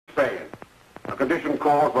condition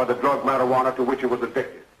caused by the drug marijuana to which he was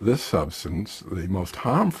addicted. This substance, the most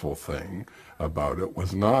harmful thing about it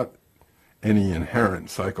was not any inherent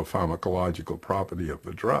psychopharmacological property of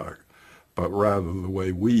the drug, but rather the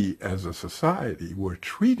way we as a society were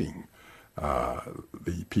treating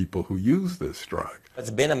the people who use this drug. It's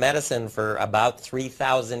been a medicine for about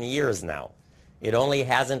 3,000 years now. It only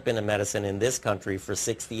hasn't been a medicine in this country for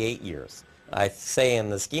 68 years. I say in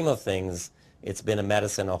the scheme of things, it's been a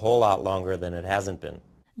medicine a whole lot longer than it hasn't been.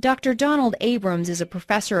 Dr. Donald Abrams is a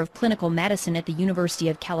professor of clinical medicine at the University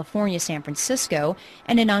of California, San Francisco,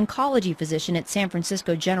 and an oncology physician at San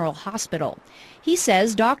Francisco General Hospital. He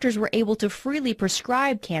says doctors were able to freely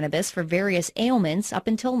prescribe cannabis for various ailments up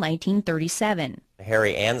until 1937.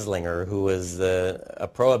 Harry Anslinger, who was a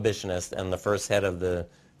prohibitionist and the first head of the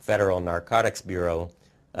Federal Narcotics Bureau,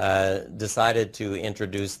 decided to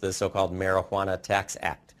introduce the so-called Marijuana Tax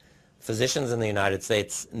Act. Physicians in the United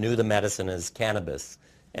States knew the medicine as cannabis,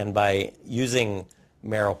 and by using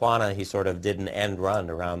marijuana, he sort of did an end run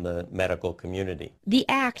around the medical community. The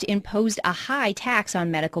act imposed a high tax on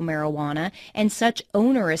medical marijuana and such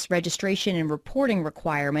onerous registration and reporting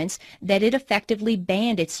requirements that it effectively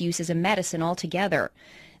banned its use as a medicine altogether.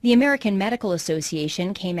 The American Medical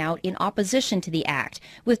Association came out in opposition to the act,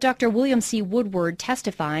 with Dr. William C. Woodward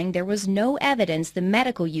testifying there was no evidence the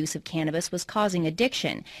medical use of cannabis was causing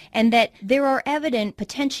addiction, and that there are evident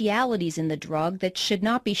potentialities in the drug that should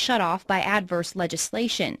not be shut off by adverse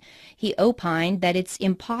legislation. He opined that it's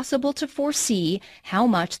impossible to foresee how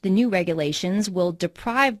much the new regulations will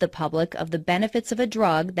deprive the public of the benefits of a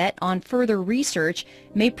drug that, on further research,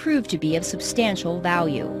 may prove to be of substantial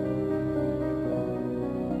value.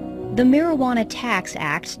 The Marijuana Tax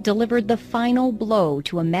Act delivered the final blow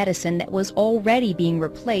to a medicine that was already being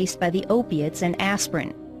replaced by the opiates and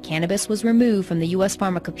aspirin. Cannabis was removed from the U.S.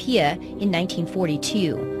 Pharmacopoeia in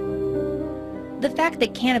 1942. The fact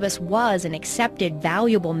that cannabis was an accepted,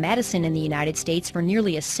 valuable medicine in the United States for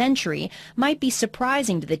nearly a century might be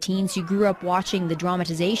surprising to the teens who grew up watching the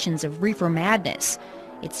dramatizations of reefer madness.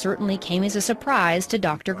 It certainly came as a surprise to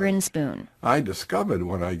Dr. Grinspoon. I discovered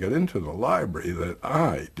when I got into the library that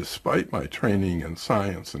I, despite my training in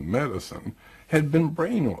science and medicine, had been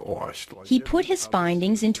brainwashed. He put his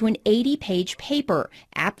findings into an 80-page paper,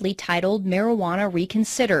 aptly titled Marijuana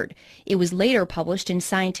Reconsidered. It was later published in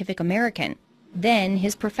Scientific American. Then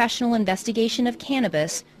his professional investigation of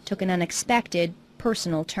cannabis took an unexpected,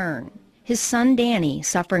 personal turn. His son Danny,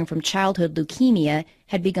 suffering from childhood leukemia,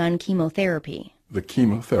 had begun chemotherapy. The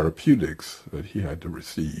chemotherapeutics that he had to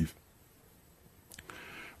receive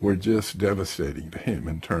were just devastating to him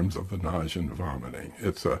in terms of the nausea and vomiting.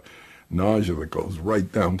 It's a nausea that goes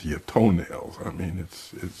right down to your toenails. I mean,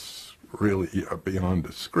 it's really beyond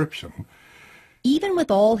description. Even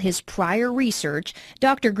with all his prior research,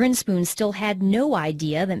 Dr. Grinspoon still had no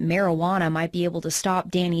idea that marijuana might be able to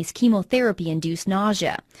stop Danny's chemotherapy-induced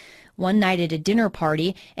nausea. One night at a dinner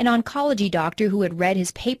party, an oncology doctor who had read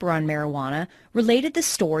his paper on marijuana related the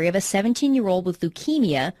story of a 17-year-old with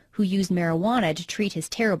leukemia who used marijuana to treat his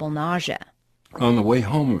terrible nausea. On the way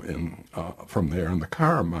home from there in the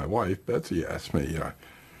car, my wife, Betsy, asked me,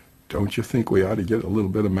 don't you think we ought to get a little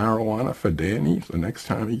bit of marijuana for Danny the next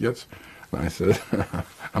time he gets... And I said,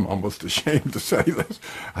 I'm almost ashamed to say this.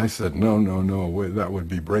 I said, no, that would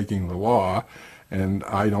be breaking the law. And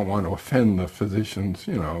I don't want to offend the physicians,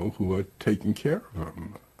 you know, who are taking care of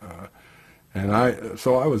him.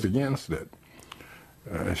 So I was against it.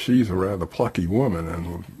 She's a rather plucky woman,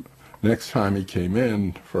 and next time he came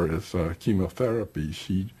in for his chemotherapy,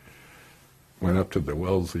 she went up to the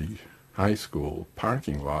Wellesley High School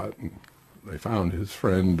parking lot, and they found his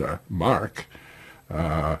friend Mark,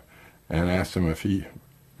 and asked him if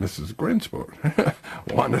Mrs. Grinspoon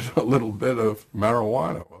wanted a little bit of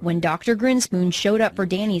marijuana. When Dr. Grinspoon showed up for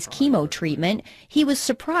Danny's chemo treatment, he was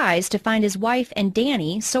surprised to find his wife and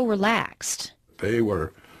Danny so relaxed. They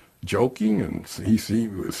were joking, and he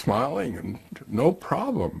was smiling, and no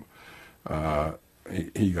problem.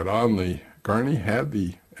 He got on the gurney, had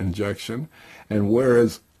the injection, and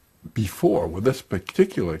whereas before, with this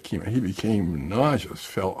particular chemo, he became nauseous,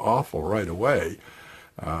 felt awful right away,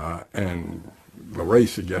 and the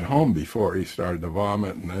race to get home before he started to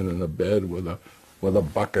vomit, and then in a bed with a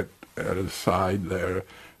bucket at his side there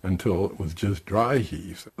until it was just dry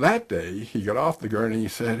heaves. That day, he got off the gurney. He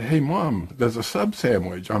said, "Hey, Mom, there's a sub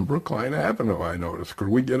sandwich on Brookline Avenue, I noticed. Could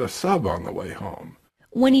we get a sub on the way home?"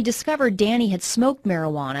 When he discovered Danny had smoked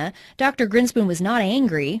marijuana, Dr. Grinspoon was not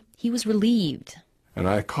angry. He was relieved. And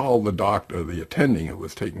I called the doctor, the attending who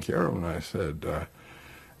was taking care of him, and I said,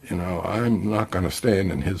 you know, I'm not going to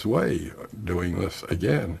stand in his way doing this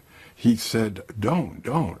again. he said, don't,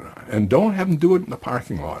 and don't have him do it in the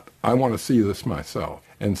parking lot. I want to see this myself.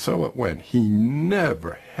 And so it went. He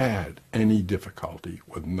never had any difficulty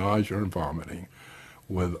with nausea and vomiting.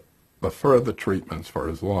 With the further treatments for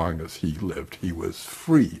as long as he lived, he was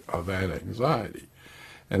free of that anxiety.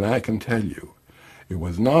 And I can tell you, it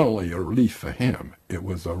was not only a relief for him, it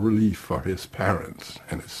was a relief for his parents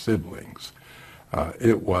and his siblings.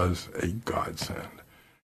 It was a godsend.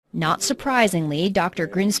 Not surprisingly, Dr.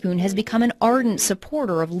 Grinspoon has become an ardent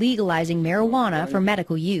supporter of legalizing marijuana for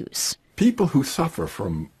medical use. People who suffer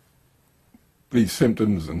from these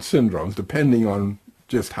symptoms and syndromes, depending on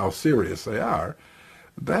just how serious they are,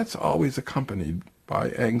 that's always accompanied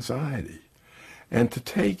by anxiety. And to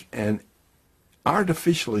take and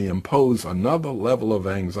artificially impose another level of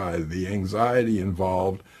anxiety, the anxiety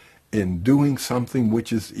involved in doing something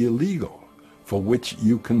which is illegal, for which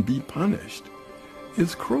you can be punished,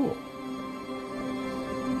 is cruel.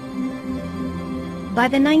 By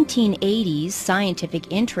the 1980s,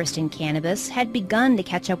 scientific interest in cannabis had begun to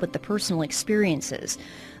catch up with the personal experiences.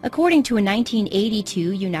 According to a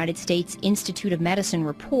 1982 United States Institute of Medicine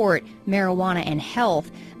report, Marijuana and Health,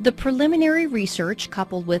 the preliminary research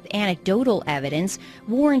coupled with anecdotal evidence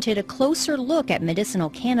warranted a closer look at medicinal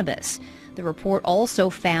cannabis. The report also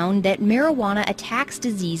found that marijuana attacks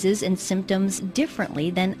diseases and symptoms differently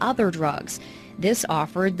than other drugs. This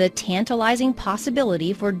offered the tantalizing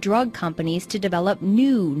possibility for drug companies to develop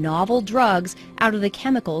new, novel drugs out of the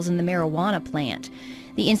chemicals in the marijuana plant.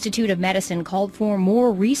 The Institute of Medicine called for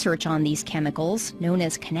more research on these chemicals, known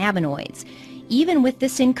as cannabinoids. Even with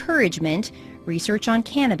this encouragement, research on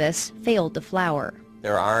cannabis failed to flower.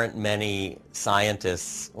 There aren't many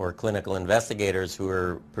scientists or clinical investigators who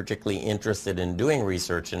are particularly interested in doing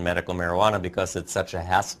research in medical marijuana because it's such a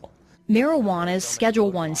hassle. Marijuana's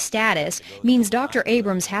Schedule I status means Dr.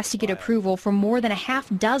 Abrams has to get approval from more than a half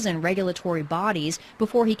dozen regulatory bodies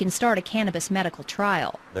before he can start a cannabis medical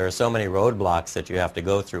trial. There are so many roadblocks that you have to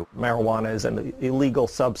go through. Marijuana is an illegal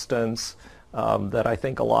substance that I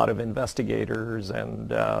think a lot of investigators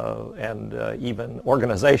and even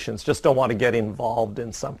organizations just don't want to get involved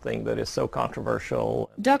in something that is so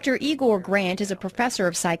controversial. Dr. Igor Grant is a professor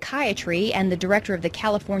of psychiatry and the director of the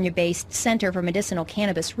California-based Center for Medicinal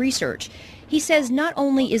Cannabis Research. He says not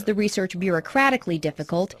only is the research bureaucratically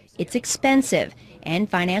difficult, it's expensive, and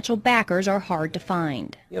financial backers are hard to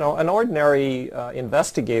find. You know, an ordinary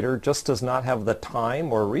investigator just does not have the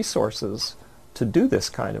time or resources to do this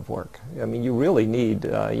kind of work. I mean, you really need,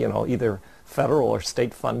 either federal or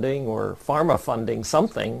state funding or pharma funding,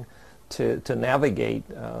 something to navigate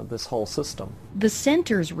this whole system. The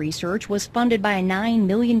center's research was funded by a $9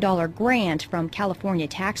 million grant from California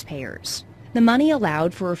taxpayers. The money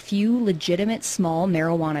allowed for a few legitimate small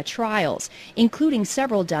marijuana trials, including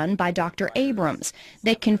several done by Dr. Abrams,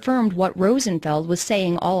 that confirmed what Rosenfeld was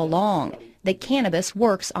saying all along, that cannabis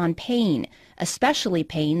works on pain, especially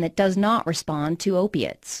pain that does not respond to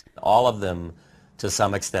opiates. All of them, to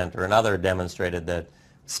some extent or another, demonstrated that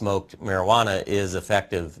smoked marijuana is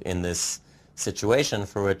effective in this situation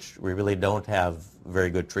for which we really don't have very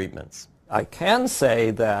good treatments. I can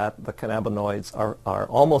say that the cannabinoids are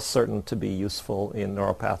almost certain to be useful in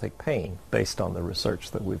neuropathic pain based on the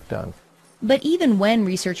research that we've done. But even when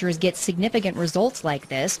researchers get significant results like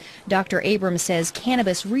this, Dr. Abrams says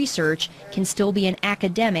cannabis research can still be an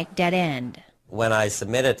academic dead end. When I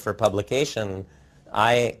submit it for publication,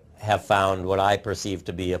 I have found what I perceive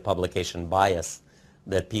to be a publication bias,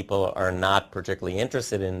 that people are not particularly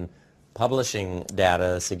interested in publishing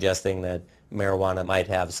data suggesting that marijuana might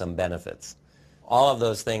have some benefits. All of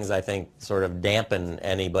those things, I think, sort of dampen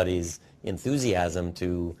anybody's enthusiasm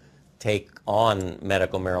to take on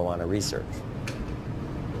medical marijuana research.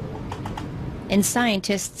 And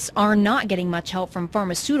scientists are not getting much help from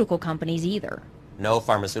pharmaceutical companies either. No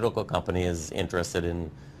pharmaceutical company is interested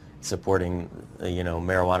in supporting,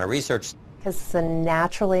 marijuana research. Because it's a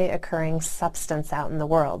naturally occurring substance out in the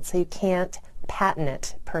world, so you can't patent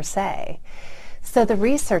it per se. So the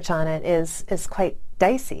research on it is quite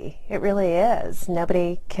dicey. It really is.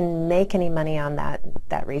 Nobody can make any money on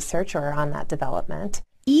that research or on that development.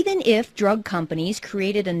 Even if drug companies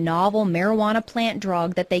created a novel marijuana plant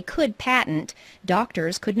drug that they could patent,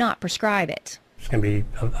 doctors could not prescribe it. It's going to be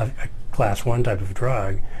a class 1 type of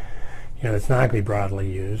drug. It's not going to be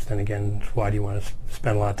broadly used. And again, why do you want to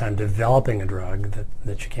spend a lot of time developing a drug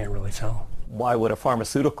that you can't really sell? Why would a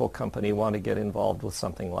pharmaceutical company want to get involved with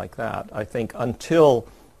something like that? I think until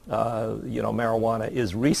marijuana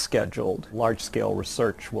is rescheduled, large-scale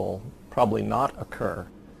research will probably not occur.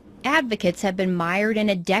 Advocates have been mired in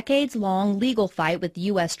a decades-long legal fight with the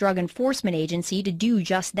U.S. Drug Enforcement Agency to do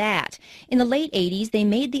just that. In the late 80s, they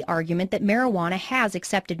made the argument that marijuana has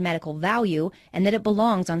accepted medical value and that it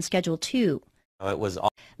belongs on Schedule II. It was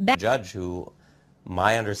the judge who,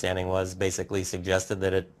 my understanding was, basically suggested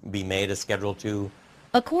that it be made a Schedule II.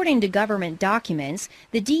 According to government documents,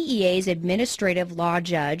 the DEA's administrative law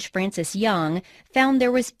judge, Francis Young, found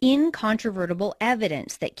there was incontrovertible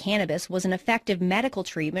evidence that cannabis was an effective medical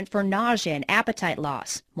treatment for nausea and appetite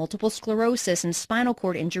loss, multiple sclerosis, and spinal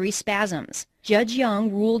cord injury spasms. Judge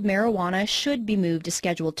Young ruled marijuana should be moved to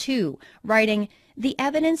Schedule II, writing, "The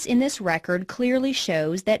evidence in this record clearly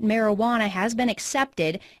shows that marijuana has been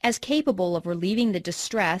accepted as capable of relieving the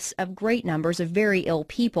distress of great numbers of very ill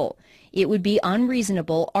people. It would be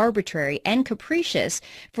unreasonable, arbitrary, and capricious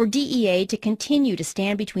for DEA to continue to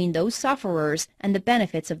stand between those sufferers and the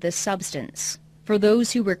benefits of this substance." For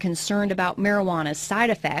those who were concerned about marijuana's side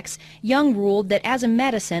effects, Young ruled that as a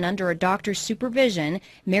medicine under a doctor's supervision,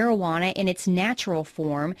 marijuana in its natural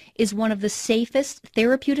form is one of the safest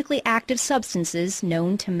therapeutically active substances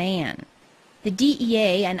known to man. The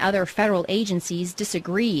DEA and other federal agencies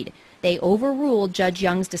disagreed. They overruled Judge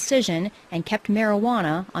Young's decision and kept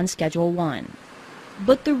marijuana on Schedule I.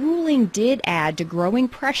 But the ruling did add to growing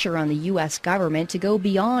pressure on the U.S. government to go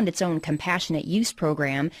beyond its own compassionate use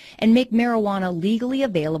program and make marijuana legally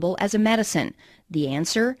available as a medicine. The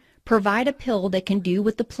answer? Provide a pill that can do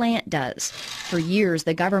what the plant does. For years,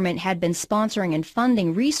 the government had been sponsoring and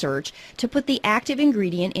funding research to put the active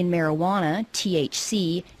ingredient in marijuana,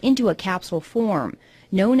 THC, into a capsule form.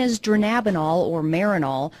 Known as dronabinol or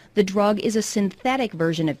Marinol, the drug is a synthetic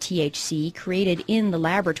version of THC created in the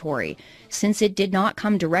laboratory. Since it did not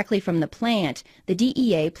come directly from the plant, the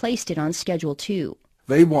DEA placed it on Schedule II.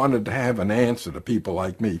 They wanted to have an answer to people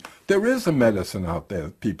like me. There is a medicine out there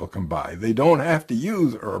that people can buy. They don't have to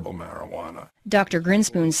use herbal marijuana. Dr.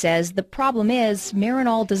 Grinspoon says the problem is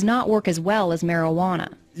Marinol does not work as well as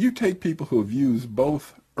marijuana. You take people who have used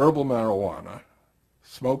both herbal marijuana,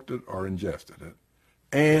 smoked it or ingested it,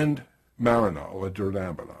 and Marinol or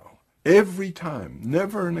dronabinol. Every time,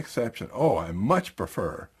 never an exception. Oh, I much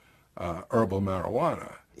prefer herbal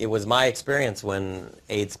marijuana. It was my experience when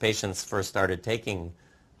AIDS patients first started taking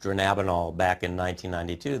dronabinol back in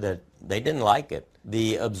 1992 that they didn't like it.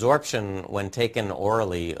 The absorption when taken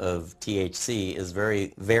orally of THC is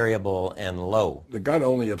very variable and low. The gut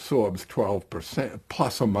only absorbs 12%,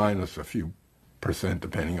 plus or minus a few percent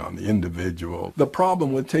depending on the individual. The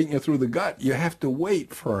problem with taking it through the gut, you have to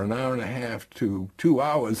wait for an hour and a half to 2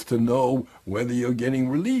 hours to know whether you're getting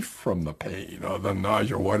relief from the pain or the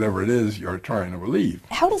nausea or whatever it is you're trying to relieve.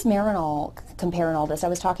 How does Marinol compare in all this? I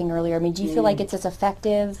was talking earlier. I mean, do you feel like it's as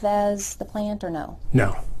effective as the plant or no?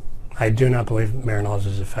 No. I do not believe Marinol is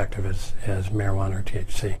as effective as marijuana or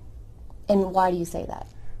THC. And why do you say that?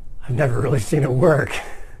 I've never really seen it work.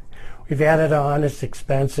 We've had it on, it's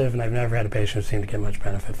expensive, and I've never had a patient who seemed to get much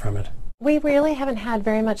benefit from it. We really haven't had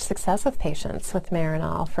very much success with patients with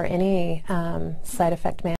Marinol for any side effect management.